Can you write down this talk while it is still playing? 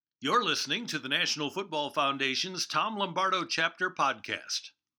You're listening to the National Football Foundation's Tom Lombardo Chapter Podcast.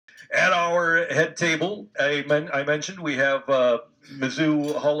 At our head table, I mentioned we have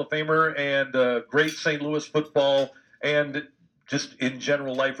Mizzou Hall of Famer and great St. Louis football and just in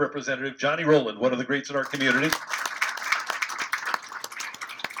general life representative Johnny Rowland, one of the greats in our community.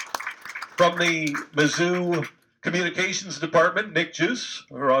 From the Mizzou Communications Department, Nick Juice.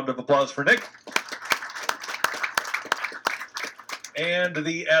 A round of applause for Nick. And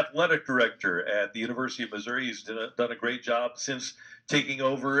the athletic director at the University of Missouri. He's done a great job since taking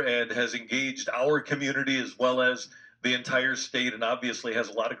over and has engaged our community as well as the entire state, and obviously has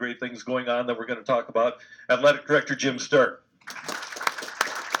a lot of great things going on that we're going to talk about. Athletic Director Jim Stark.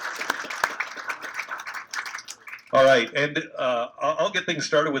 All right, and I'll get things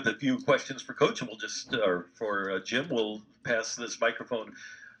started with a few questions for Coach, and we'll just, for Jim, we'll pass this microphone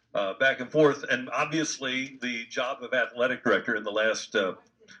back and forth. And obviously, the job of athletic director in the last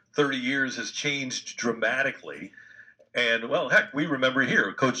 30 years has changed dramatically. And, well, heck, we remember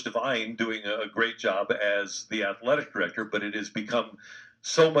here Coach Devine doing a great job as the athletic director, but it has become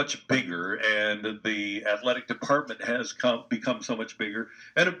so much bigger, and the athletic department has become so much bigger.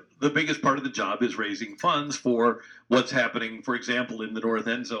 And the biggest part of the job is raising funds for what's happening, for example, in the north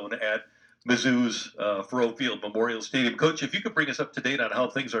end zone at Mizzou's Faurot Field Memorial Stadium. Coach, if you could bring us up to date on how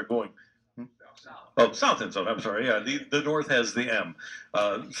things are going. South end zone. I'm sorry. Yeah, the north has the M.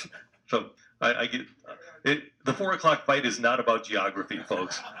 So I get it. The 4 o'clock fight is not about geography,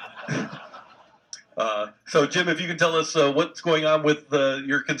 folks. So, Jim, if you can tell us what's going on with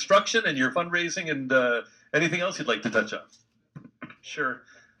your construction and your fundraising and anything else you'd like to touch on. Sure.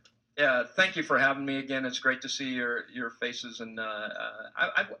 Yeah, thank you for having me again. It's great to see your faces, and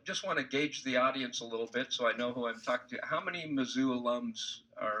I just want to gauge the audience a little bit so I know who I'm talking to. How many Mizzou alums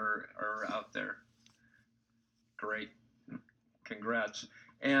are out there? Great, congrats.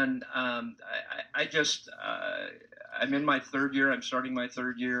 And I'm in my third year. I'm starting my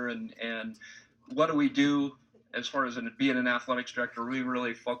third year, and what do we do as far as being an athletics director? We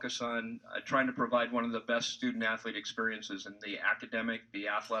really focus on trying to provide one of the best student-athlete experiences in the academic, the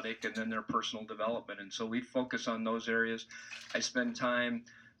athletic, and then their personal development. And so we focus on those areas. I spend time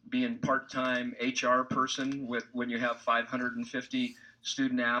being part-time HR person when you have 550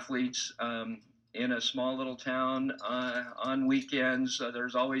 student-athletes in a small little town on weekends.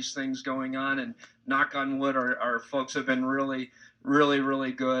 There's always things going on, and knock on wood, our folks have been really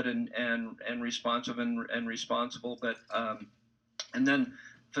good and responsive and responsible. But and then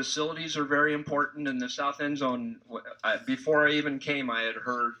facilities are very important. In the south end zone, before I even came, I had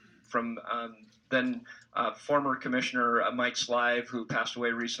heard from then former Commissioner Mike Slive, who passed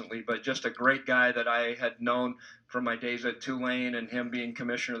away recently, but just a great guy that I had known from my days at Tulane and him being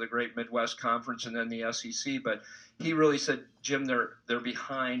commissioner of the Great Midwest Conference and then the SEC. But he really said, Jim, they're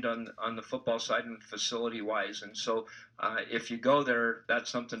behind on the football side and facility wise. And so if you go there, that's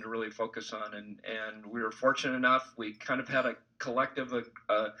something to really focus on. And we were fortunate enough, we kind of had a collective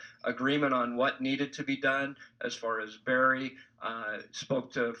agreement on what needed to be done. As far as Barry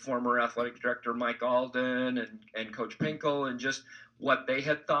spoke to former athletic director Mike Alden and Coach Pinkel, and just what they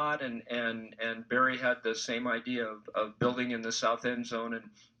had thought, and Barry had the same idea of building in the south end zone,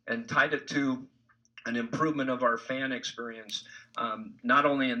 and tied it to an improvement of our fan experience, not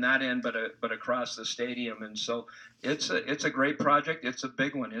only in that end but across the stadium. And so it's a great project. It's a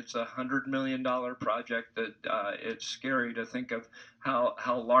big one. It's $100 million project that it's scary to think of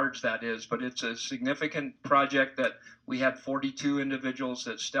how large that is, but it's a significant project that we had 42 individuals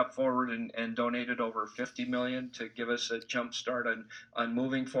that stepped forward and donated over $50 million to give us a jump start on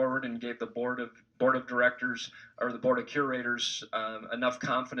moving forward, and gave the board of directors or the board of curators enough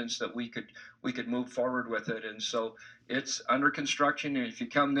confidence that we could move forward with it. And so it's under construction. And if you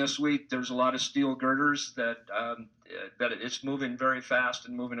come this week, there's a lot of steel girders that it's moving very fast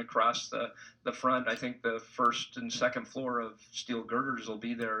and moving across the front. I think the first and second floor of steel girders will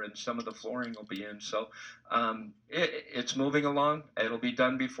be there, and some of the flooring will be in. So it's moving along. It'll be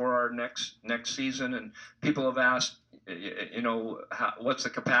done before our next season. And people have asked, what's the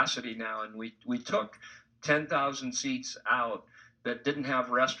capacity now? And we took 10,000 seats out that didn't have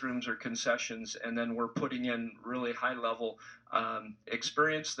restrooms or concessions, and then we're putting in really high level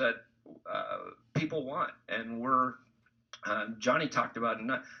experience that people want. And we're Johnny talked about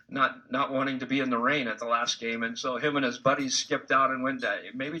not wanting to be in the rain at the last game, and so him and his buddies skipped out and went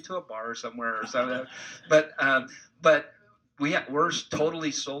maybe to a bar somewhere or something. But we're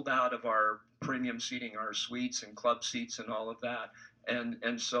totally sold out of our premium seating, our suites and club seats and all of that.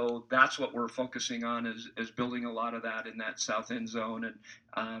 And so that's what we're focusing on is building a lot of that in that south end zone,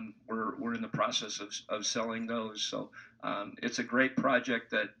 and we're in the process of selling those. So it's a great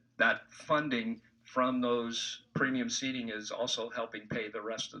project that that funding from those premium seating is also helping pay the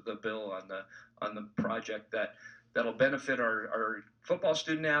rest of the bill on the project that'll benefit our football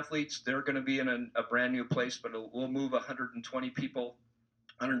student athletes. They're going to be in a brand new place, but we'll move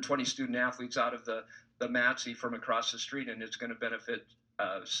 120 student athletes out of the MATSE from across the street, and it's going to benefit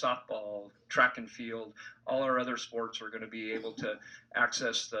softball, track and field. All our other sports are going to be able to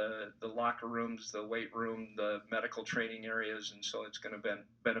access the locker rooms, the weight room, the medical training areas, and so it's going to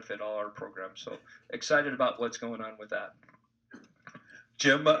benefit all our programs. So excited about what's going on with that.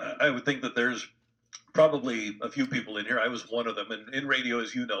 Jim, I would think that there's probably a few people in here. I was one of them. And in radio,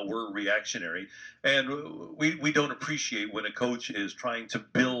 as you know, we're reactionary. And we don't appreciate when a coach is trying to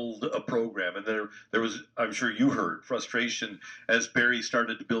build a program. And there was, I'm sure you heard, frustration as Barry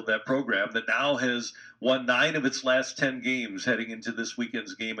started to build that program that now has won 9 of its last 10 games heading into this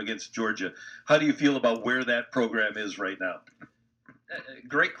weekend's game against Georgia. How do you feel about where that program is right now?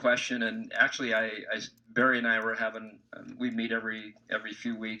 Great question, and actually, Barry and I were having we meet every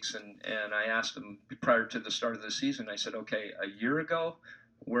few weeks, and I asked him prior to the start of the season. I said, okay, a year ago,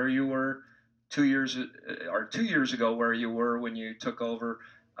 where you were, 2 years ago, where you were when you took over,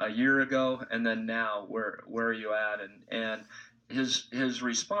 a year ago, and then now, where are you at? And his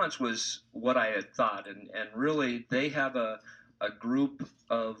response was what I had thought, and really they have a group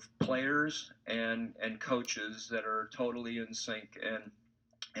of players and coaches that are totally in sync,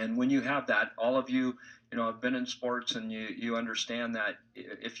 and when you have that, all of you have been in sports, and you understand that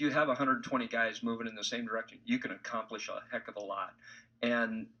if you have 120 guys moving in the same direction, you can accomplish a heck of a lot,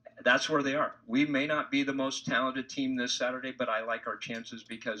 and that's where they are. We may not be the most talented team this Saturday, but I like our chances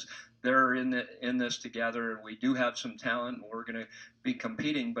because they're in this together, and we do have some talent, and we're going to be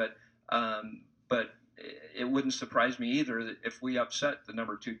competing, but it wouldn't surprise me either that if we upset the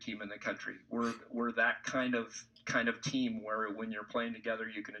number 2 team in the country. We're that kind of team where when you're playing together,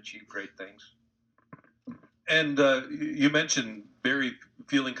 you can achieve great things. And you mentioned Barry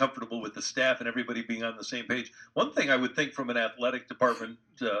feeling comfortable with the staff and everybody being on the same page. One thing I would think from an athletic department,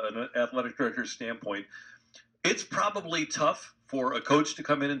 an athletic director's standpoint, it's probably tough for a coach to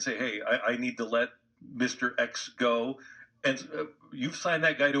come in and say, hey, I need to let Mr. X go. And you've signed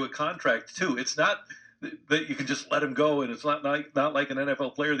that guy to a contract too. It's not that you can just let him go, and it's not like an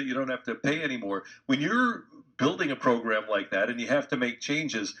NFL player that you don't have to pay anymore. When you're building a program like that and you have to make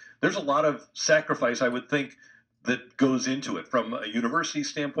changes, there's a lot of sacrifice, I would think, that goes into it from a university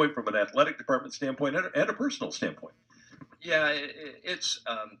standpoint, from an athletic department standpoint, and a personal standpoint. Yeah, it's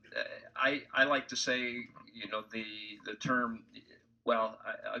I like to say, the term. Well,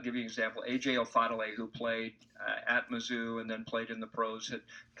 I'll give you an example. A.J. Ofadale, who played at Mizzou and then played in the pros, had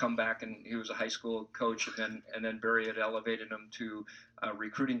come back, and he was a high school coach, and then Barry had elevated him to a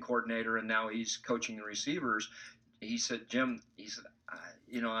recruiting coordinator, and now he's coaching the receivers. He said, Jim,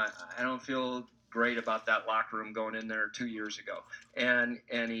 I don't feel great about that locker room going in there 2 years ago, and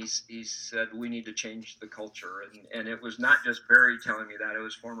he said we need to change the culture, and it was not just Barry telling me that, it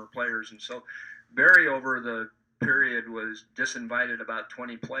was former players, and so Barry over the period was disinvited about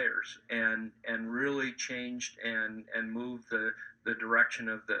 20 players and really changed and moved the direction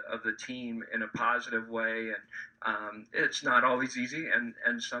of the team in a positive way, and it's not always easy,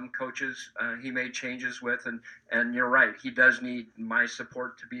 and some coaches he made changes with, and you're right, he does need my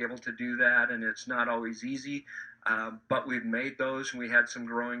support to be able to do that, and it's not always easy, but we've made those, and we had some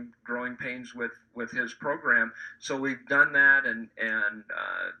growing pains with his program, so we've done that and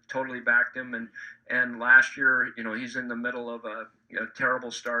totally backed him, and last year, he's in the middle of a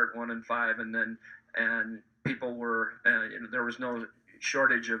terrible start, 1-5, and people were, there was no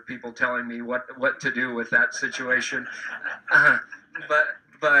shortage of people telling me what to do with that situation,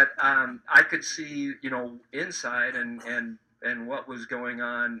 but I could see, inside and what was going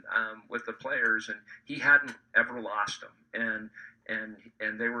on with the players, and he hadn't ever lost them,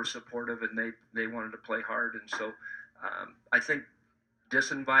 and they were supportive, and they wanted to play hard, and so I think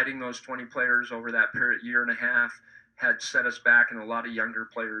disinviting those 20 players over that period, year and a half, had set us back, and a lot of younger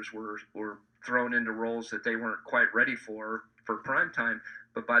players were thrown into roles that they weren't quite ready for prime time.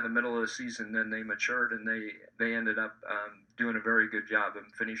 But by the middle of the season, then they matured, and they ended up doing a very good job of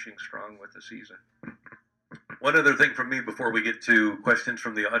finishing strong with the season. One other thing from me before we get to questions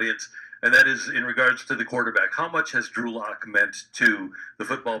from the audience, and that is in regards to the quarterback. How much has Drew Lock meant to the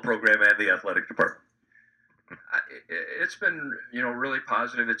football program and the athletic department? It's been, really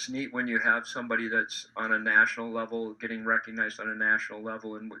positive. It's neat when you have somebody that's on a national level, getting recognized on a national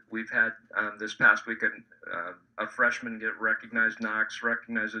level. And we've had this past weekend a freshman get recognized, Knox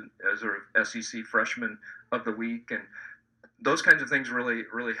recognized as a SEC Freshman of the Week, and those kinds of things really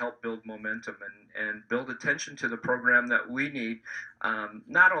help build momentum and build attention to the program that we need,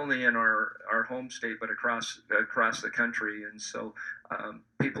 not only in our home state but across the country. And so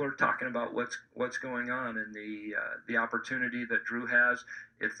people are talking about what's going on, and the opportunity that Drew has.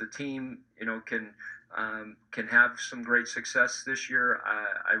 If the team can have some great success this year,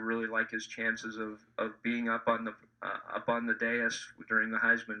 I really like his chances of being up on the dais during the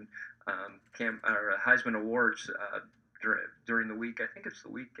Heisman Heisman Awards during the week. I think it's the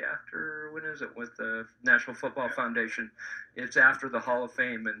week after. When is it with the National Football Foundation? It's after the Hall of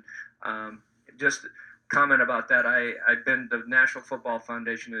Fame. And just comment about that. I've been the National Football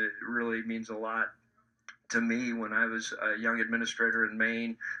Foundation. It really means a lot to me. When I was a young administrator in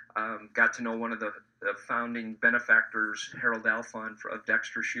Maine, got to know one of the founding benefactors, Harold Alfon of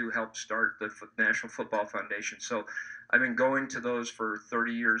Dexter Shoe, helped start the National Football Foundation. So I've been going to those for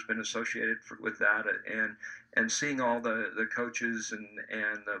 30 years, been associated with that, and seeing all the coaches and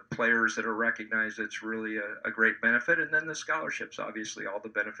the players that are recognized, it's really a great benefit. And then the scholarships, obviously, all the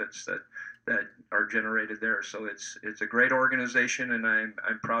benefits that are generated there. So it's a great organization, and I'm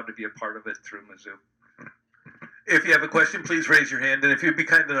proud to be a part of it through Mizzou. If you have a question, please raise your hand. And if you'd be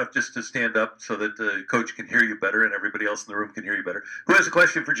kind enough just to stand up so that the coach can hear you better and everybody else in the room can hear you better. Who has a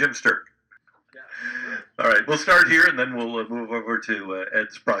question for Jim Sturk? All right, we'll start here, and then we'll move over to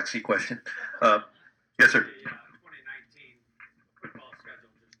Ed's proxy question. Yes, sir. The 2019 football schedule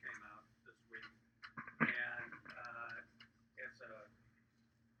just came out this week, and it's a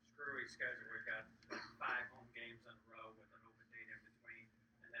screwy schedule. We've got 5 home games in a row with an open date in between,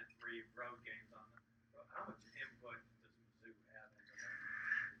 and then 3 road games on them. So how much input does Mizzou have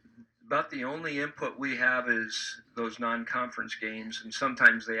into that? About the only input we have is those non-conference games, and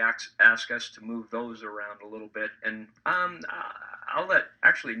sometimes they ask us to move those around a little bit. And I'll let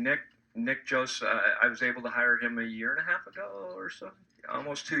actually Nick Jose. I was able to hire him a year and a half ago or so,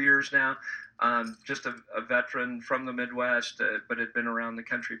 almost 2 years now. Just a veteran from the Midwest, but had been around the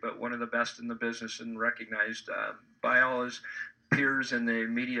country, but one of the best in the business and recognized by all his peers in the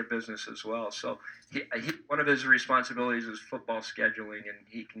media business as well. So he one of his responsibilities is football scheduling, and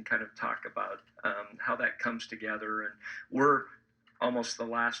he can kind of talk about how that comes together. And we're almost the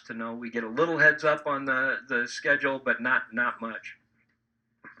last to know. We get a little heads up on the schedule, but not much.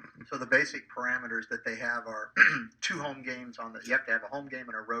 So the basic parameters that they have are 2 home games you have to have a home game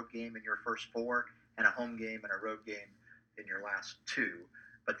and a road game in your first 4, and a home game and a road game in your last 2.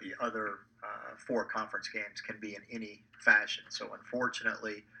 But the other 4 conference games can be in any fashion. So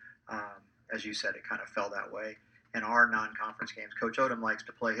unfortunately, as you said, it kind of fell that way. And our non-conference games, Coach Odom likes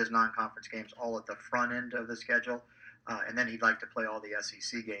to play his non-conference games all at the front end of the schedule, and then he'd like to play all the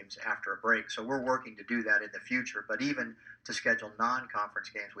SEC games after a break. So we're working to do that in the future. But even to schedule non-conference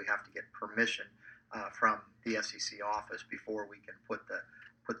games, we have to get permission from the SEC office before we can put the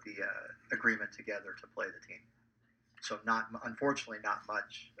agreement together to play the team. So unfortunately, not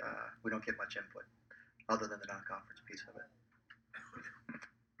much. We don't get much input other than the non-conference piece of it.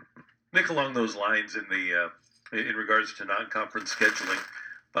 Nick, along those lines, in regards to non-conference scheduling,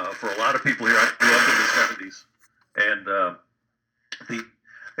 for a lot of people here, I grew up in the 70s, and in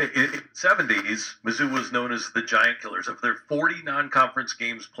the 70s, Mizzou was known as the Giant Killers. Of their 40 non-conference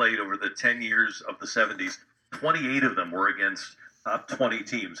games played over the 10 years of the 70s, 28 of them were against top 20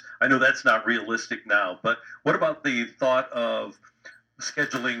 teams. I know that's not realistic now, but what about the thought of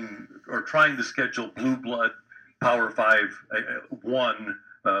scheduling or trying to schedule blue blood Power 5 1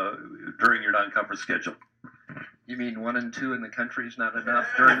 during your non-conference schedule? You mean 1 and 2 in the country is not enough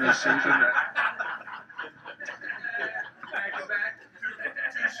during this season?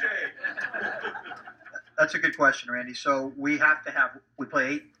 That's a good question, Randy. So we play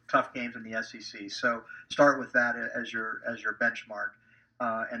 8 tough games in the SEC. So start with that as your benchmark,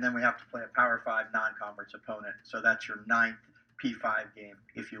 and then we have to play a Power 5 non-conference opponent. So that's your 9th P5 game,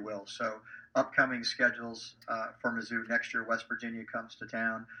 if you will. So upcoming schedules for Mizzou next year: West Virginia comes to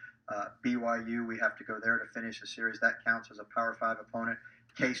town. BYU, we have to go there to finish the series. That counts as a Power 5 opponent.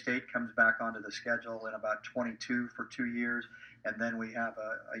 K-State comes back onto the schedule in about 22 for 2 years. And then we have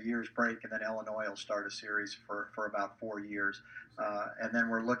a year's break, and then Illinois will start a series for about 4 years. And then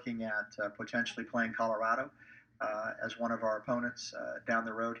we're looking at potentially playing Colorado as one of our opponents down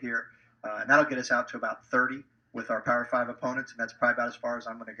the road here. And that'll get us out to about 30 with our Power 5 opponents, and that's probably about as far as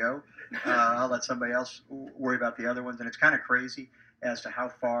I'm going to go. I'll let somebody else worry about the other ones. And it's kind of crazy as to how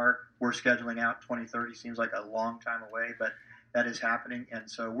far we're scheduling out. 2030 seems like a long time away, but that is happening. And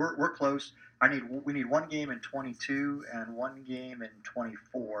so we're close. We need 1 game in 22 and 1 game in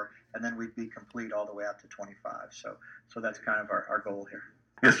 24, and then we'd be complete all the way out to 25. So that's kind of our goal here.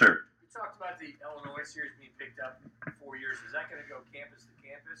 Yes, sir. talked about the Illinois series being picked up in 4 years. Is that going to go campus to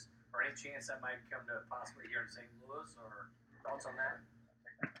campus, or any chance that might come to possibly here in St. Louis? Or thoughts on that?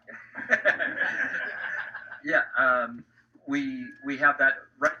 Yeah, we have that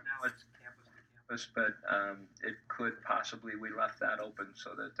right now. It's campus to campus, but it could possibly, we left that open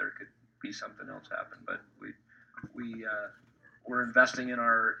so that there could be something else happen. But we're investing in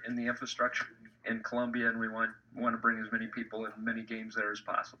the infrastructure in Columbia, and we want to bring as many people in many games there as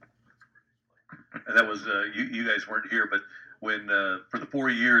possible. And that was you guys weren't here, but when for the 4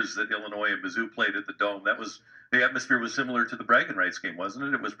 years that Illinois and Mizzou played at the Dome, the atmosphere was similar to the bragging rights game, wasn't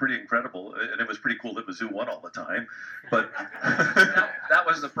it? It was pretty incredible, and it was pretty cool that Mizzou won all the time. But that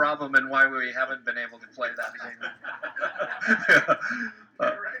was the problem, and why we haven't been able to play that game. Yeah.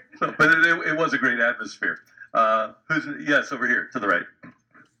 But it was a great atmosphere. Yes, over here to the right.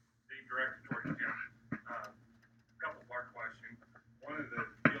 Being directed towards Jim, a couple part question. One of the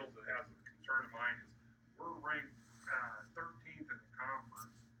deals that has a concern of mine is we're ranked 13th in the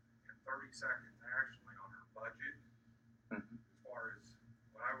conference and 32nd nationally on our budget. As far as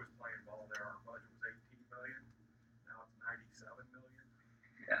when I was playing ball there, our budget was $18 million. Now it's $97 million.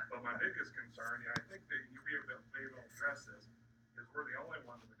 Yeah. But my biggest concern, and I think that you'll be able to address this, is we're the only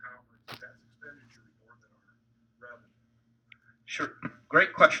one in the conference that has expenditures more than our revenue. Sure.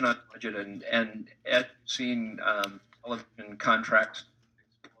 Great question on budget, and Ed seen television contracts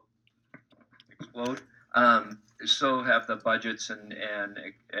explode. So have the budgets and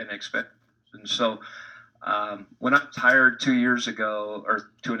expenses. And so when I was hired 2 years ago,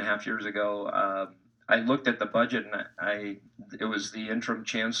 or 2.5 years ago, I looked at the budget, and it was the interim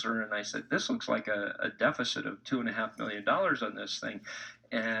chancellor, and I said, this looks like a deficit of $2.5 million on this thing.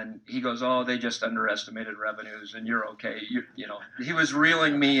 And he goes, oh, they just underestimated revenues, and you're okay. You know, he was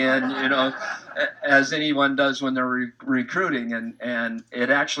reeling me in, as anyone does when they're recruiting. And it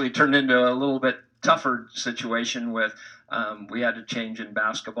actually turned into a little bit tougher situation with we had to change in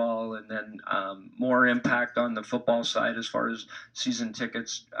basketball, and then more impact on the football side as far as season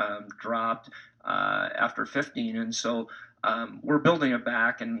tickets dropped after 15. And so we're building it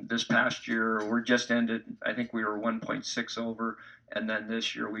back, and this past year we're just ended. I think we were 1.6 over, and then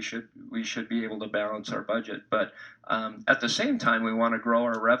this year we should be able to balance our budget. But at the same time, we want to grow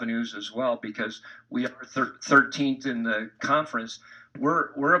our revenues as well, because we are 13th in the conference.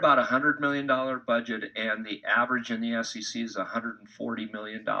 We're about $100 million budget, and the average in the SEC is $140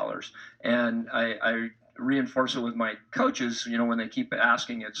 million. And I reinforce it with my coaches, when they keep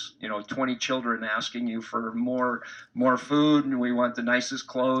asking, it's 20 children asking you for more food, and we want the nicest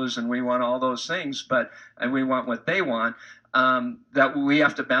clothes, and we want all those things, and we want what they want. That we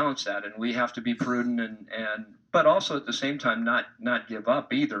have to balance that, and we have to be prudent, but also at the same time not give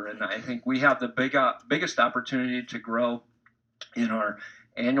up either. And I think we have the biggest opportunity to grow in our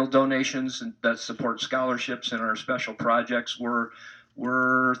annual donations that support scholarships and our special projects. We're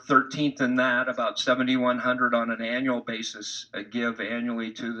 13th in that, about 7,100 on an annual basis give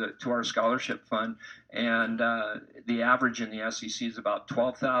annually to our scholarship fund, and the average in the SEC is about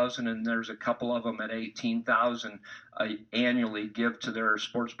 12,000, and there's a couple of them at 18,000 annually give to their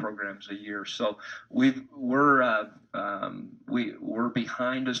sports programs a year. So we're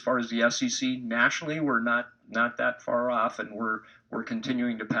behind as far as the SEC nationally. We're not that far off, and we're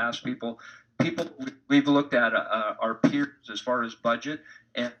continuing to pass people. We've looked at our peers as far as budget,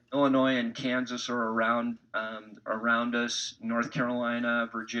 and Illinois and Kansas are around us. North Carolina,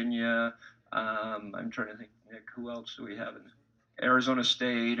 Virginia. I'm trying to think, Nick, who else do we have? Arizona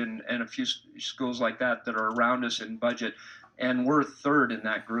State and a few schools like that are around us in budget, and we're third in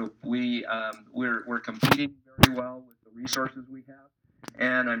that group. We're competing very well with the resources we have.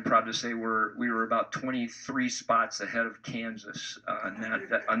 And I'm proud to say we were about 23 spots ahead of Kansas on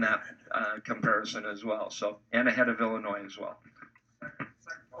that comparison as well. So, and ahead of Illinois as well.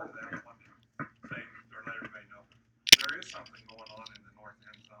 Second part of that, I want to say or let everybody know there is something going on in the north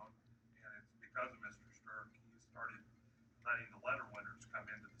end zone, and it's because of Mr. Sturck. He started letting the letter winners come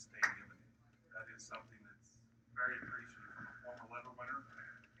into the stadium, and that is something that's very appreciated from a former letter winner.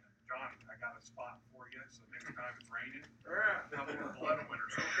 Johnny, I got a spot for you, so next time it's raining, come in with the letter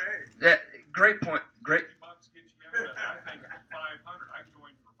winners, okay? Yeah, great point. Great. $50 gets you in, but I think 500. I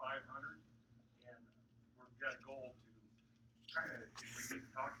joined for 500, and we've got a goal to kind of, if we need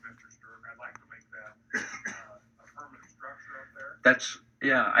to talk to Mr. Sturck, I'd like to make that a permanent structure up there.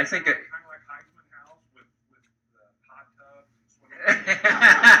 I think it. Kind of like Heisman House with the hot tub and swimming.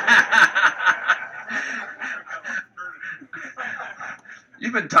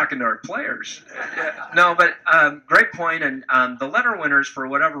 You've been talking to our players. No, but great point. And the letter winners, for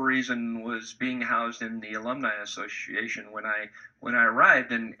whatever reason, was being housed in the Alumni Association when I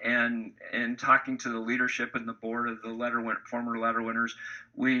arrived, and talking to the leadership and the board of the former letter winners,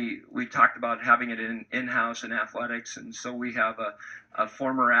 we talked about having it in-house in athletics, and so we have a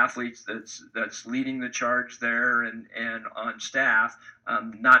former athlete that's leading the charge there and on staff.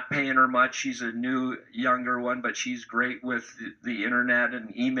 Not paying her much. She's a new, younger one, but she's great with the internet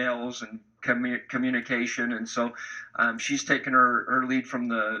and emails and communication, and so she's taken her lead from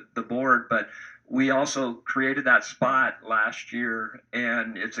the board. But we also created that spot last year,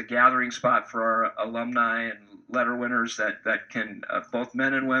 and it's a gathering spot for our alumni and letter winners that can both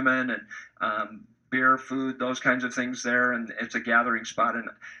men and women, and beer, food, those kinds of things there, and it's a gathering spot. And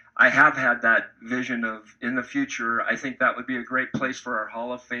I have had that vision of, in the future, I think that would be a great place for our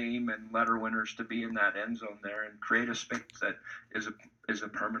Hall of Fame and letter winners to be in that end zone there and create a space that is a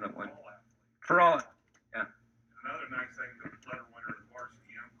permanent one. For all, yeah. Another nice thing that letter winner of the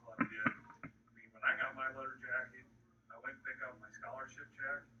varsity M Club did, I mean, when I got my letter jacket, I went to pick up my scholarship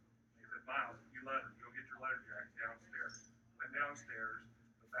check. They said, Miles, you go get your letter jacket downstairs. Went downstairs,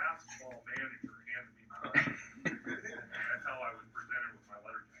 the basketball manager handed me my letter. That's how I was presented with my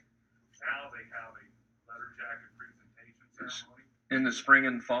letter jacket. Now they have a letter jacket presentation ceremony. In the spring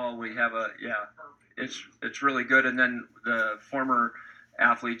and fall, we have it's really good. And then the former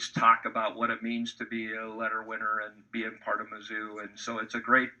athletes talk about what it means to be a letter winner and be a part of Mizzou, and so it's a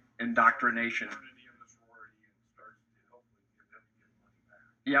great indoctrination.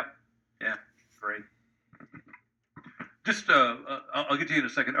 Yep. Yeah. Great. Just, I'll get to you in a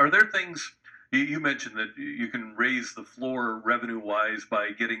second. Are there things, you mentioned that you can raise the floor revenue-wise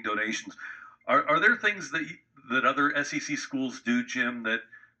by getting donations. Are there things that other SEC schools do, Jim, that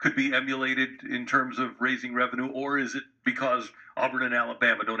could be emulated in terms of raising revenue, or is it because Auburn and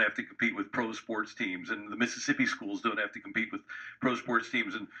Alabama don't have to compete with pro sports teams, and the Mississippi schools don't have to compete with pro sports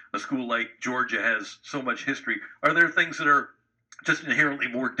teams, and a school like Georgia has so much history? Are there things that are just inherently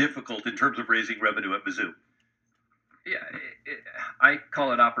more difficult in terms of raising revenue at Mizzou? Yeah, I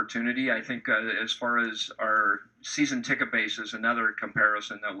call it opportunity. I think as far as our season ticket base is another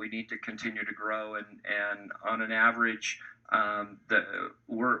comparison that we need to continue to grow, and on an average,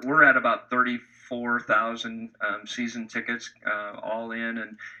 we're at about 34,000 season tickets all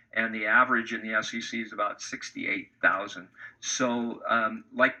in, and the average in the SEC is about 68,000. So,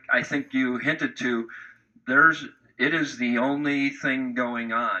 like I think you hinted to, it is the only thing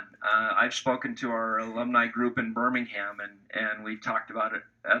going on. I've spoken to our alumni group in Birmingham, and we talked about it,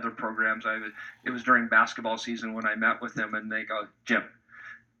 other programs. It was during basketball season when I met with them, and they go, Jim,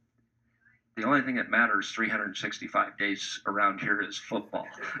 the only thing that matters 365 days around here is football.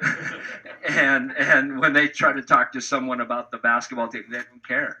 and when they try to talk to someone about the basketball team, they don't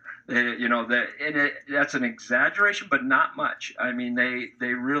care. That's an exaggeration, but not much. I mean,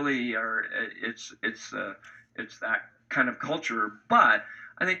 they really are. It's that kind of culture. But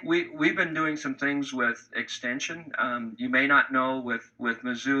I think we've been doing some things with extension. You may not know, with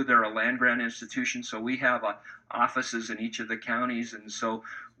Mizzou, they're a land grant institution, so we have offices in each of the counties, and so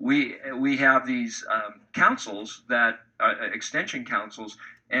we have these councils, that extension councils,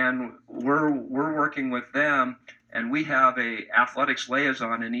 and we're working with them, and we have a athletics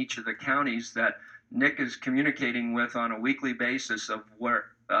liaison in each of the counties that Nick is communicating with on a weekly basis of where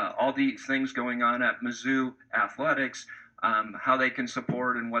all the things going on at Mizzou athletics, how they can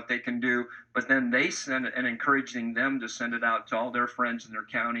support and what they can do. But then they send it, and encouraging them to send it out to all their friends in their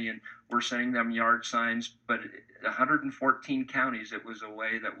county, and we're sending them yard signs. But 114 counties, it was a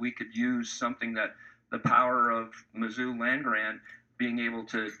way that we could use something that the power of Mizzou land grant being able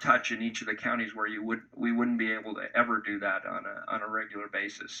to touch in each of the counties where we wouldn't be able to ever do that on a regular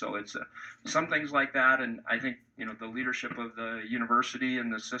basis. So it's some things like that, and I think the leadership of the university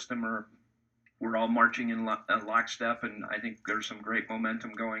and the system we're all marching in lockstep, and I think there's some great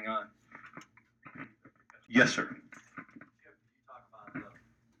momentum going on. Yes, sir. Can you talk about the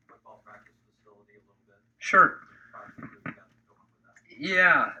football practice facility a little bit? Sure.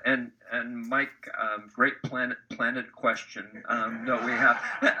 Yeah, and Mike, great planted question. No, we have,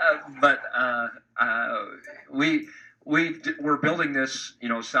 but we're building this,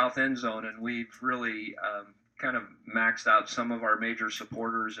 south end zone, and we've really kind of maxed out some of our major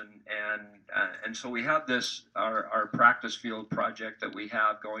supporters, and so we have this our practice field project that we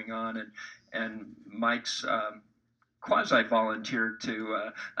have going on, and Mike's quasi-volunteered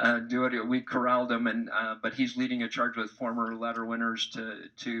to do it. We corralled him, but he's leading a charge with former letter winners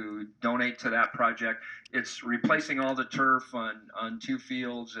to donate to that project. It's replacing all the turf on two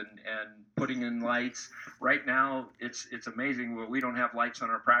fields and putting in lights. Right now, it's amazing. We don't have lights on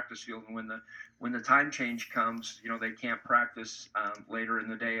our practice field, and when the time change comes, they can't practice later in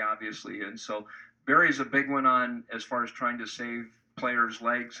the day, obviously, and so Barry's a big one on as far as trying to save players'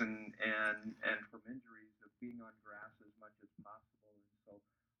 legs and from injuries of being on grass as much as possible. And so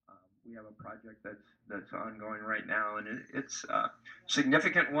we have a project that's ongoing right now, and it's a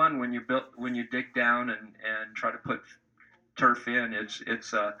significant one when you dig down and try to put turf in.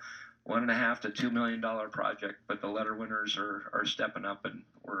 It's a $1.5 to $2 million project, but the letter winners are stepping up, and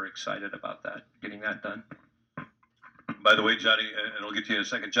we're excited about that, getting that done. By the way, Johnny, and I'll get to you in a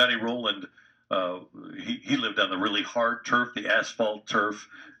second. Johnny Rowland, he lived on the really hard turf, the asphalt turf,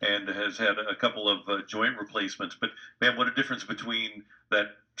 and has had a couple of joint replacements. But man, what a difference between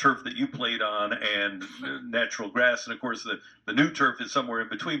that turf that you played on and natural grass. And of course, the new turf is somewhere in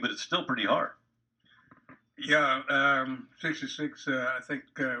between, but it's still pretty hard. Yeah, 66. I think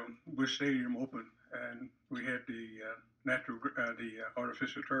Busch Stadium opened, and we had the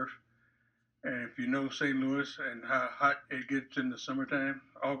artificial turf. And if you know St. Louis and how hot it gets in the summertime,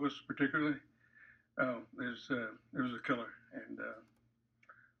 August particularly, it was a killer. And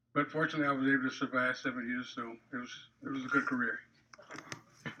but fortunately, I was able to survive 7 years, so it was a good career.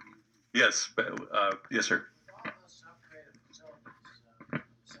 Yes, yes, sir. All those upgraded facilities,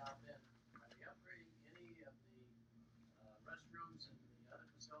 South End, are they upgrading any of the restrooms and the other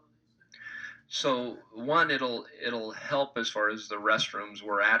facilities? So one, it'll help as far as the restrooms.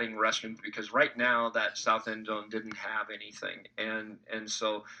 We're adding restrooms because right now that south end zone didn't have anything, and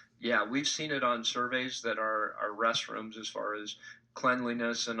so yeah, we've seen it on surveys that our restrooms, as far as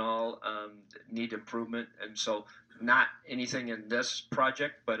cleanliness and all, need improvement, and so not anything in this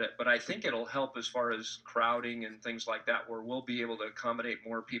project, but I think it'll help as far as crowding and things like that, where we'll be able to accommodate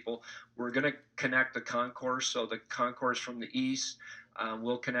more people. We're going to connect the concourse, so the concourse from the east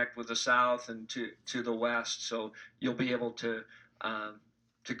will connect with the south and to the west, so you'll be able to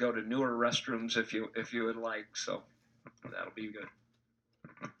go to newer restrooms if you would like. So that'll be good.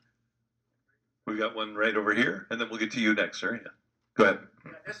 We got one right over here, and then we'll get to you next, sir. Yeah. Go ahead.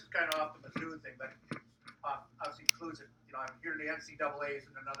 Yeah, this is kind of off the Mizzou thing, but obviously includes it. I'm hearing the NCAA's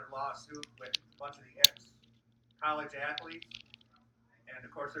in another lawsuit with a bunch of the ex-college athletes, and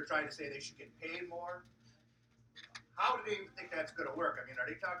of course they're trying to say they should get paid more. How do they even think that's going to work? I mean, are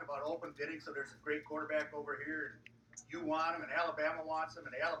they talking about open bidding? So there's a great quarterback over here, and you want him, and Alabama wants him,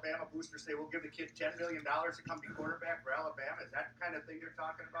 and the Alabama boosters say we'll give the kid $10 million to come be quarterback for Alabama. Is that the kind of thing they're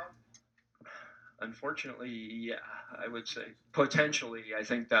talking about? Unfortunately, yeah, I would say potentially. I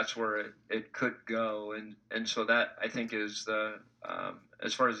think that's where it could go, and so that I think is the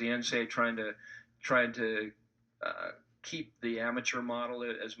as far as the NCAA trying to keep the amateur model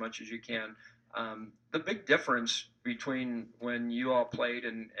as much as you can. The big difference between when you all played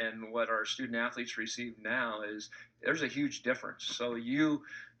and what our student athletes receive now is there's a huge difference. So you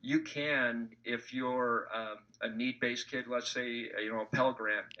can, if you're a need-based kid, let's say, a Pell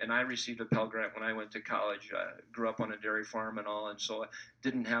Grant, and I received a Pell Grant when I went to college. I grew up on a dairy farm and all, and so I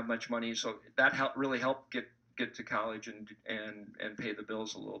didn't have much money. So that really helped get to college and pay the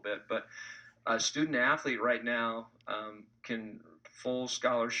bills a little bit. But a student athlete right now can full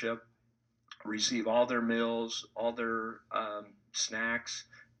scholarship, receive all their meals, all their snacks,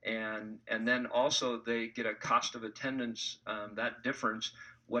 and then also they get a cost of attendance, that difference,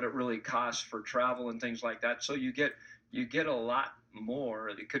 what it really costs for travel and things like that. So you get a lot more.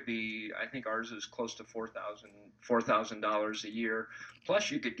 It could be, I think ours is close to $4,000 a year. Plus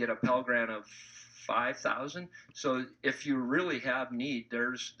you could get a Pell Grant of $5,000. So if you really have need,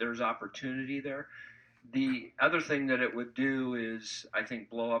 there's opportunity there. The other thing that it would do is, I think,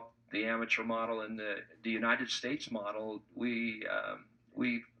 blow up the amateur model and the United States model. We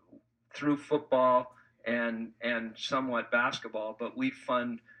through football and somewhat basketball, but we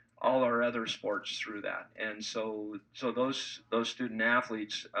fund all our other sports through that, and so those student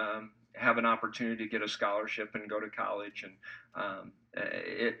athletes have an opportunity to get a scholarship and go to college, and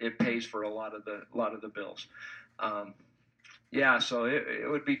it pays for a lot of the bills. Yeah, so it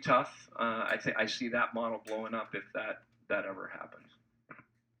would be tough. I see that model blowing up if that ever happens.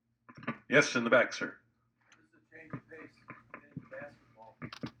 Yes, in the back, sir. This is a change of pace in basketball.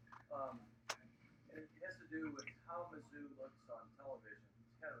 And it has to do with how Mizzou looks on television.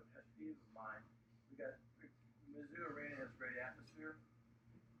 It's kind of a pet peeve of mine. Mizzou Arena has great atmosphere.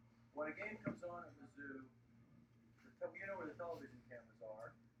 When a game comes on at Mizzou, you know where the television cameras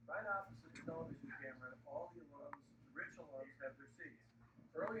are. Right opposite the television camera, all the alums, the rich alums, have their seats.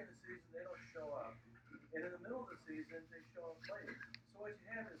 Early in the season, they don't show up. And in the middle of the season, they show up late. So what you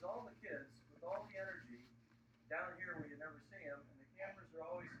have is all the kids with all the energy down here where you never see them, and the cameras are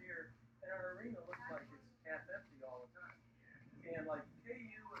always here, and our arena looks like it's half empty all the time. And like KU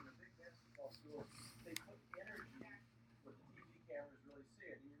and the big basketball schools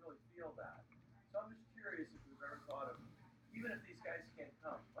even if these guys can't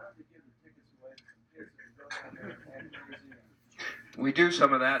come, why don't they give the tickets away to some kids that go down there and act crazy? We do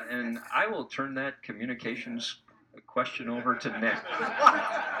some of that, and I will turn that communications question over to Nick.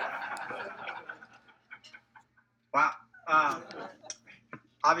 Wow.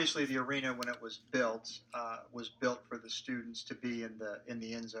 Obviously, the arena, when it was built for the students to be in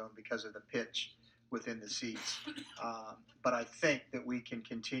the end zone because of the pitch within the seats. But I think that we can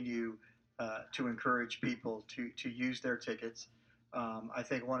continue to encourage people to use their tickets. I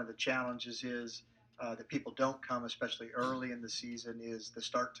think one of the challenges is that people don't come, especially early in the season, is the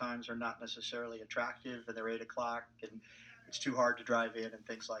start times are not necessarily attractive, and they're 8 o'clock, and it's too hard to drive in and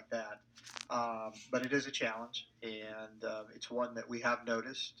things like that. But it is a challenge, and it's one that we have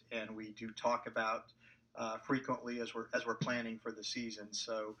noticed, and we do talk about frequently as we're planning for the season.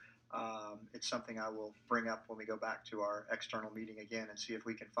 So it's something I will bring up when we go back to our external meeting again and see if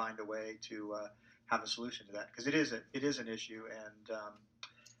we can find a way to have a solution to that, because it is an issue, and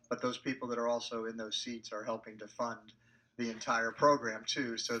but those people that are also in those seats are helping to fund the entire program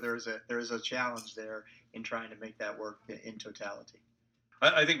too. So there is a challenge there in trying to make that work in totality.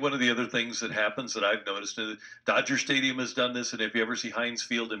 I think one of the other things that happens that I've noticed, Dodger Stadium has done this, and if you ever see Heinz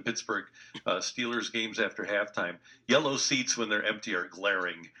Field in Pittsburgh, Steelers games after halftime, yellow seats when they're empty are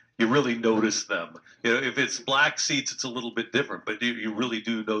glaring. You really notice them. You know, if it's black seats, it's a little bit different, but you really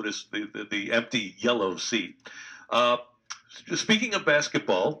do notice the empty yellow seat. Speaking of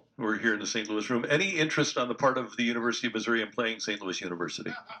basketball, we're here in the St. Louis room. Any interest on the part of the University of Missouri in playing St. Louis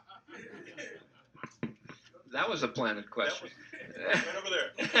University? That was a planted question. Right over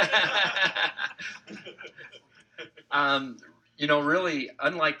there. Really,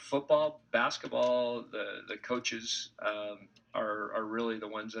 unlike football, basketball, the coaches are really the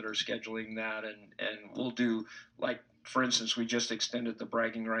ones that are scheduling that, and we'll do, like, for instance, we just extended the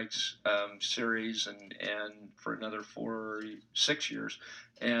bragging rights series and for another 6 years,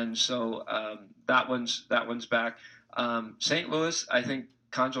 and so that one's back. St. Louis, I think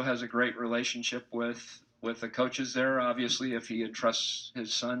Conjo has a great relationship with the coaches there. Obviously, if he entrusts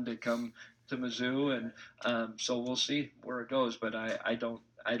his son to come to Mizzou, and so we'll see where it goes. But I don't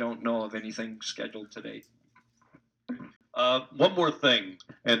know of anything scheduled to date. One more thing,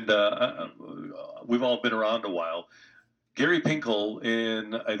 and we've all been around a while. Gary Pinkel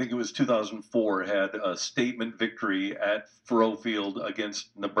in, I think it was 2004, had a statement victory at Faurot Field against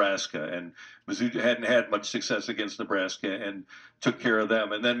Nebraska, and Mizzou hadn't had much success against Nebraska and took care of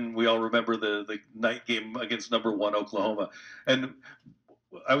them. And then we all remember the night game against number 1 Oklahoma. And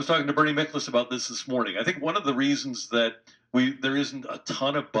I was talking to Bernie Miklas about this morning. I think one of the reasons that there isn't a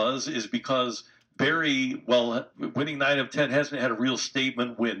ton of buzz is because Barry, well, winning 9 of 10, hasn't had a real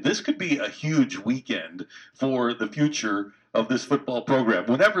statement win. This could be a huge weekend for the future of this football program.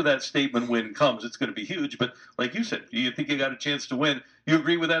 Whenever that statement win comes, it's going to be huge. But like you said, you think you got a chance to win. You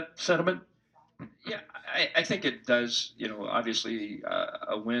agree with that sentiment? Yeah, I think it does. Obviously,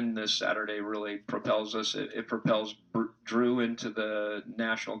 a win this Saturday really propels us. It propels Drew into the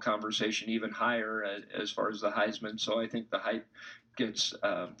national conversation even higher as far as the Heisman. So I think the hype gets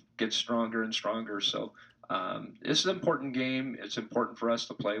stronger and stronger. So it's an important game. It's important for us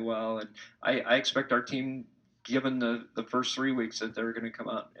to play well, and I expect our team, given the first 3 weeks, that they're going to come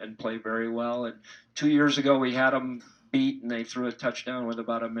out and play very well. And 2 years ago we had them beat, and they threw a touchdown with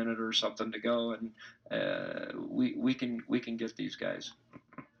about a minute or something to go, and we can get these guys.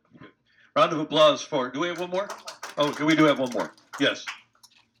 Good. Round of applause for. Do we have one more? Oh, we do have one more. Yes.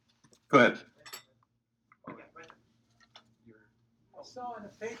 Go ahead. I saw in the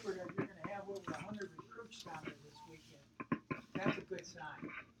paper that you're going to have over 100 recruits down there this weekend. That's a good sign.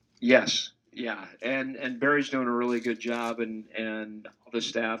 Yes, yeah, and Barry's doing a really good job, and all the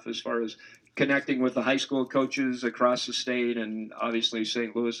staff as far as connecting with the high school coaches across the state, and obviously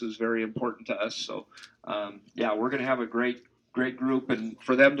St. Louis is very important to us. So, we're going to have a great group, and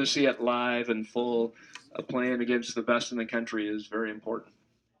for them to see it live and full, playing against the best in the country is very important.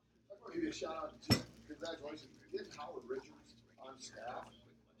 I want to give you a shout out. Just congratulations for getting Howard Richards on staff.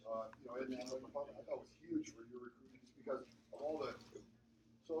 In the athletic department, I thought it was huge for your recruiting, just because of all the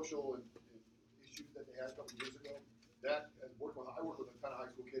social and issues that they had a couple years ago. I work with a ton of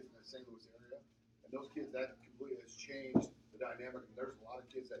high school kids in the St. Louis area, and those kids, that completely has changed the dynamic. And there's a lot of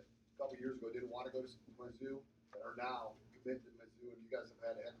kids that a couple years ago didn't want to go to Mizzou that are now committed to Mizzou, and you guys have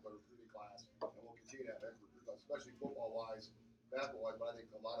had a heck of a recruiting class, and we'll continue to have a heck of a recruiting class, especially football-wise, basketball-wise. But I think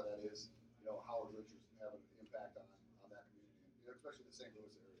a lot of that is, Howard Richards having an impact on that community, especially the St.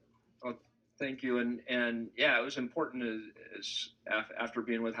 Louis area. Well, thank you, and it was important as after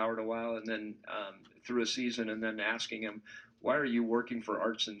being with Howard a while, and then through a season, and then asking him, why are you working for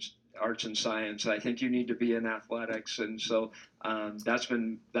Arts and arts and science. I think you need to be in athletics, and so that's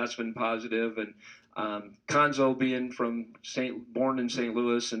been positive. And Conzo being born in St.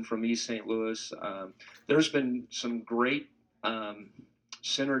 Louis and from East St. Louis, there's been some great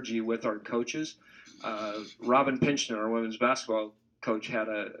synergy with our coaches. Robin Pinchner, our women's basketball coach, had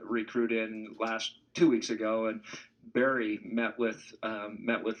a recruit in 2 weeks ago, and Barry met with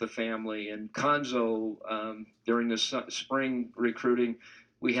the family. And Conzo, during the spring recruiting,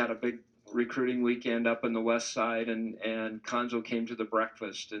 we had a big recruiting weekend up in the west side, and Conzo came to the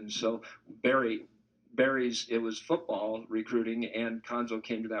breakfast. And so Barry's, it was football recruiting, and Conzo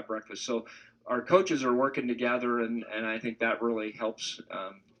came to that breakfast. So our coaches are working together, and I think that really helps.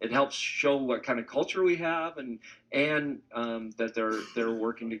 It helps show what kind of culture we have, and that they're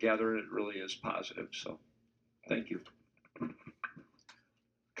working together. It really is positive. So, thank you.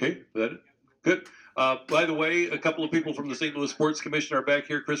 Okay, that good. By the way, a couple of people from the St. Louis Sports Commission are back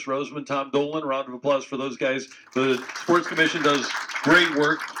here. Chris Roseman, Tom Dolan. Round of applause for those guys. The Sports Commission does great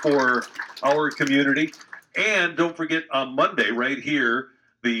work for our community. And don't forget, on Monday, right here,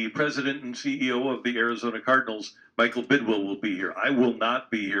 the president and CEO of the Arizona Cardinals, Michael Bidwill, will be here. I will not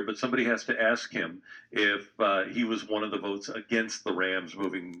be here, but somebody has to ask him if he was one of the votes against the Rams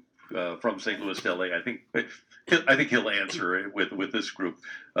moving from St. Louis to LA. I think he'll answer it with this group,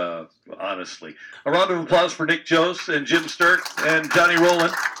 honestly. A round of applause for Nick Jose and Jim Sturk and Johnny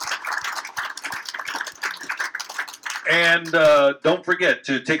Rowland. And don't forget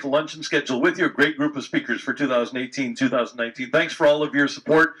to take a luncheon schedule with you. A great group of speakers for 2018, 2019. Thanks for all of your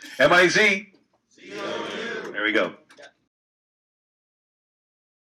support. MIZ. See you. There we go.